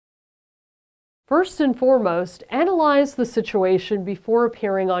First and foremost, analyze the situation before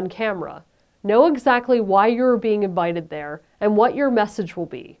appearing on camera. Know exactly why you're being invited there and what your message will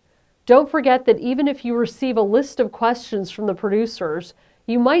be. Don't forget that even if you receive a list of questions from the producers,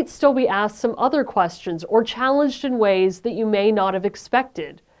 you might still be asked some other questions or challenged in ways that you may not have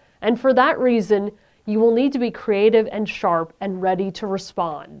expected. And for that reason, you will need to be creative and sharp and ready to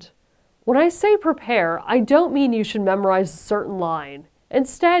respond. When I say prepare, I don't mean you should memorize a certain line.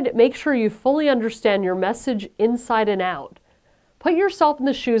 Instead, make sure you fully understand your message inside and out. Put yourself in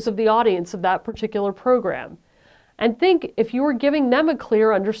the shoes of the audience of that particular program, and think if you were giving them a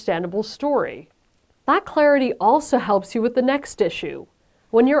clear, understandable story. That clarity also helps you with the next issue.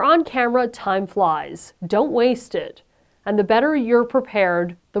 When you're on camera, time flies. Don't waste it. And the better you're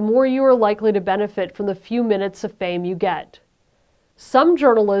prepared, the more you are likely to benefit from the few minutes of fame you get. Some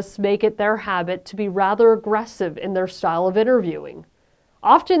journalists make it their habit to be rather aggressive in their style of interviewing.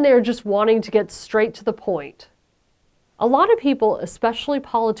 Often they're just wanting to get straight to the point. A lot of people, especially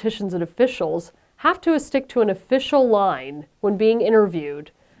politicians and officials, have to stick to an official line when being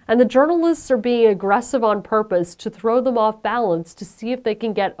interviewed, and the journalists are being aggressive on purpose to throw them off balance to see if they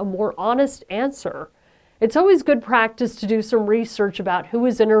can get a more honest answer. It's always good practice to do some research about who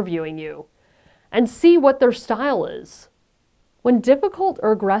is interviewing you and see what their style is. When difficult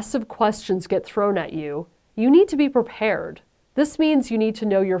or aggressive questions get thrown at you, you need to be prepared. This means you need to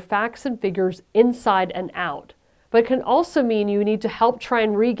know your facts and figures inside and out, but it can also mean you need to help try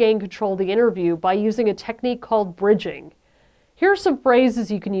and regain control of the interview by using a technique called bridging. Here are some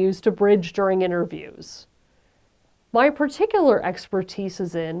phrases you can use to bridge during interviews. My particular expertise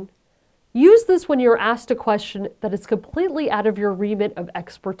is in, use this when you're asked a question that is completely out of your remit of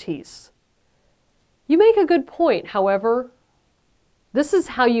expertise. You make a good point, however. This is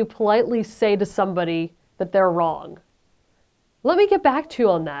how you politely say to somebody that they're wrong. Let me get back to you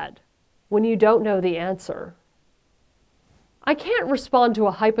on that when you don't know the answer. I can't respond to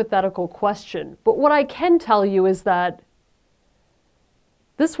a hypothetical question, but what I can tell you is that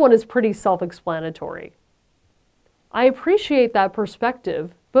this one is pretty self-explanatory. I appreciate that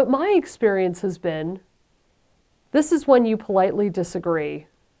perspective, but my experience has been, this is when you politely disagree.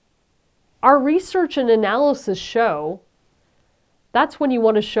 Our research and analysis show that's when you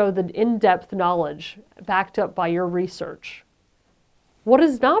want to show the in-depth knowledge backed up by your research. What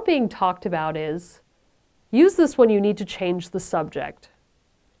is not being talked about is, use this when you need to change the subject.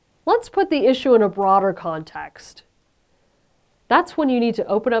 Let's put the issue in a broader context. That's when you need to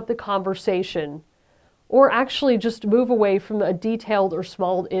open up the conversation or actually just move away from a detailed or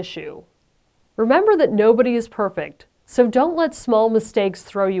small issue. Remember that nobody is perfect, so don't let small mistakes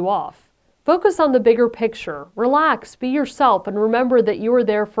throw you off. Focus on the bigger picture, relax, be yourself, and remember that you are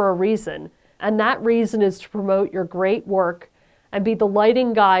there for a reason, and that reason is to promote your great work and be the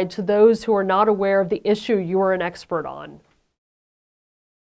lighting guide to those who are not aware of the issue you are an expert on.